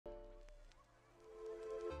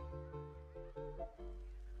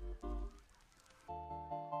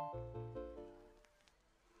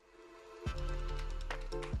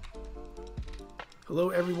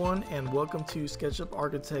Hello everyone and welcome to Sketchup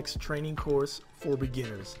Architect's training course for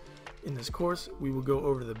beginners. In this course we will go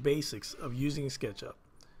over the basics of using SketchUp.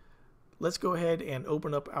 Let's go ahead and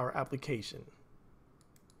open up our application.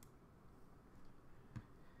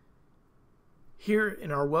 Here in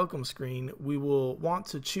our welcome screen we will want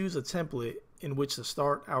to choose a template in which to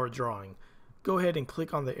start our drawing. Go ahead and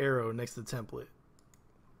click on the arrow next to the template.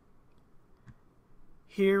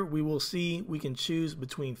 Here we will see we can choose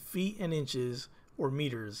between feet and inches or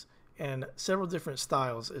meters and several different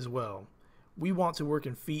styles as well. We want to work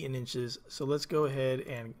in feet and inches, so let's go ahead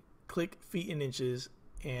and click feet and inches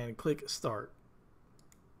and click start.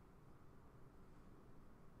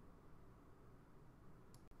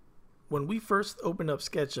 When we first open up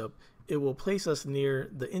SketchUp, it will place us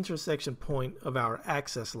near the intersection point of our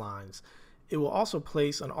access lines. It will also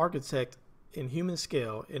place an architect in human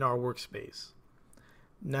scale in our workspace.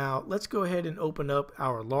 Now let's go ahead and open up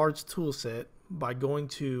our large tool set by going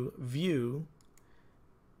to View,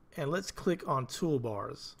 and let's click on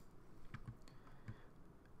Toolbars.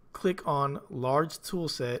 Click on Large Tool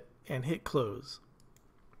Set and hit Close.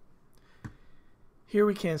 Here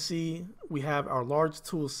we can see we have our large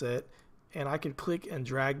tool set, and I can click and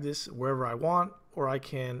drag this wherever I want, or I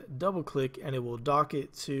can double click and it will dock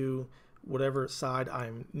it to whatever side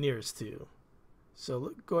I'm nearest to.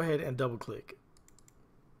 So go ahead and double click.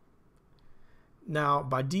 Now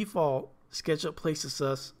by default SketchUp places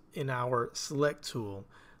us in our select tool.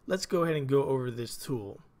 Let's go ahead and go over this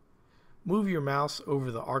tool. Move your mouse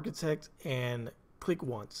over the architect and click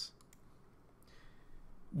once.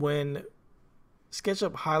 When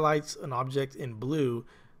SketchUp highlights an object in blue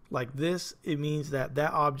like this, it means that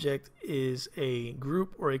that object is a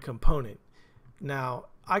group or a component. Now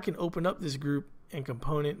I can open up this group and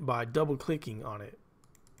component by double clicking on it.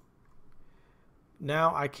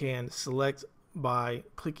 Now I can select by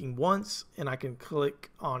clicking once, and I can click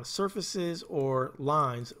on surfaces or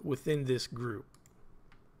lines within this group.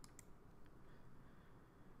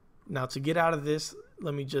 Now to get out of this,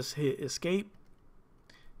 let me just hit escape,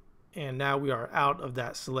 and now we are out of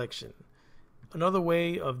that selection. Another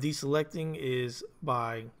way of deselecting is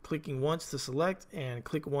by clicking once to select and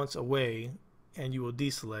click once away, and you will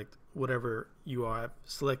deselect whatever you have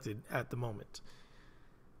selected at the moment.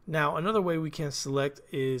 Now another way we can select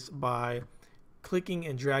is by clicking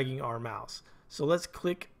and dragging our mouse. So let's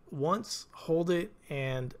click once, hold it,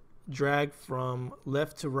 and drag from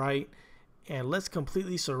left to right, and let's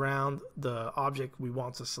completely surround the object we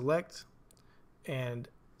want to select, and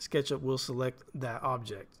SketchUp will select that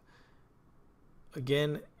object.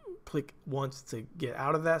 Again, click once to get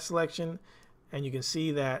out of that selection, and you can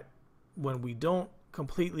see that when we don't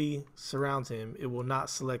completely surround him, it will not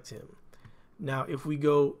select him. Now if we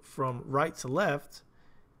go from right to left,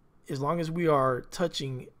 as long as we are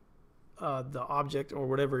touching the object or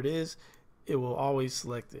whatever it is, it will always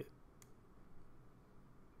select it.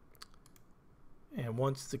 And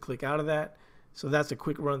once to click out of that. So that's a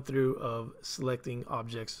quick run through of selecting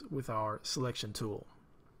objects with our selection tool.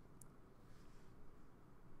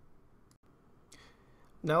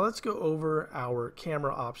 Now let's go over our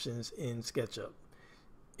camera options in SketchUp.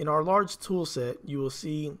 In our large tool set, you will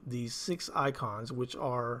see these 6 icons, which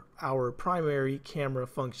are our primary camera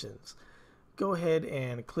functions. Go ahead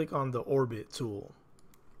and click on the Orbit tool.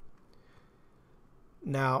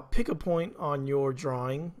 Now pick a point on your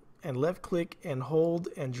drawing and left click and hold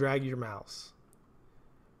and drag your mouse.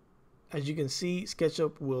 As you can see,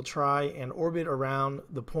 SketchUp will try and orbit around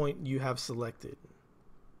the point you have selected.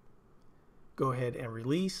 Go ahead and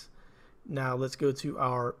release. Now let's go to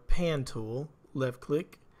our Pan tool, left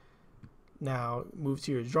click. Now move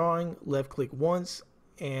to your drawing, left click once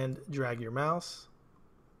and drag your mouse,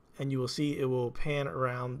 and you will see it will pan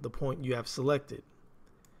around the point you have selected.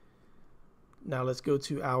 Now let's go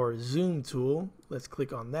to our Zoom tool. Let's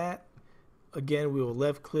click on that. Again, we will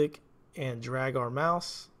left click and drag our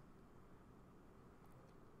mouse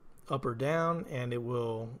up or down, and it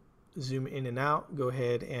will zoom in and out. Go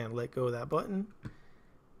ahead and let go of that button.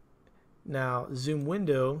 Now zoom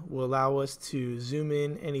window will allow us to zoom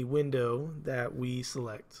in any window that we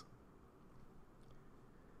select.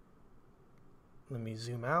 Let me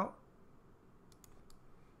zoom out.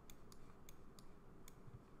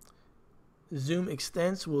 Zoom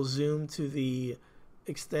extents will zoom to the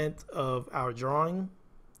extent of our drawing.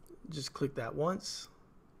 Just click that once.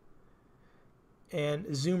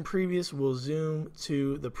 And zoom previous will zoom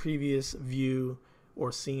to the previous view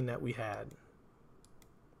or scene that we had.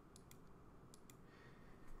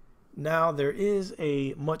 Now there is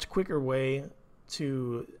a much quicker way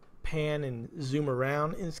to pan and zoom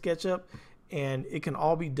around in SketchUp, and it can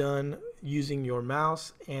all be done using your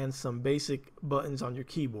mouse and some basic buttons on your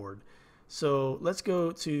keyboard. So let's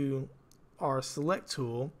go to our select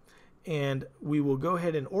tool, and we will go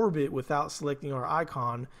ahead and orbit without selecting our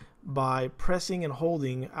icon by pressing and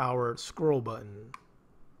holding our scroll button.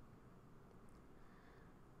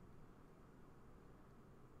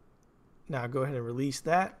 Now go ahead and release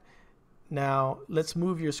that. Now let's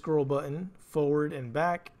move your scroll button forward and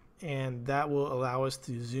back, and that will allow us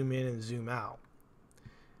to zoom in and zoom out.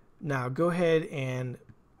 Now go ahead and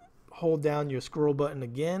hold down your scroll button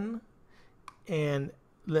again, and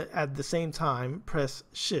at the same time press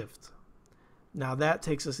Shift. Now that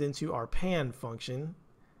takes us into our pan function,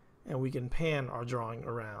 and we can pan our drawing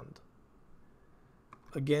around.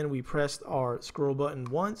 Again, we pressed our scroll button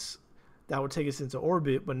once. That would take us into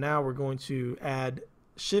orbit, but now we're going to add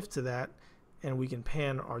Shift to that, and we can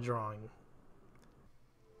pan our drawing.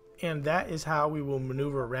 And that is how we will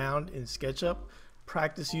maneuver around in SketchUp.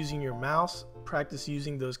 Practice using your mouse, practice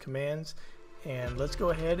using those commands, and let's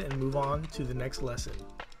go ahead and move on to the next lesson.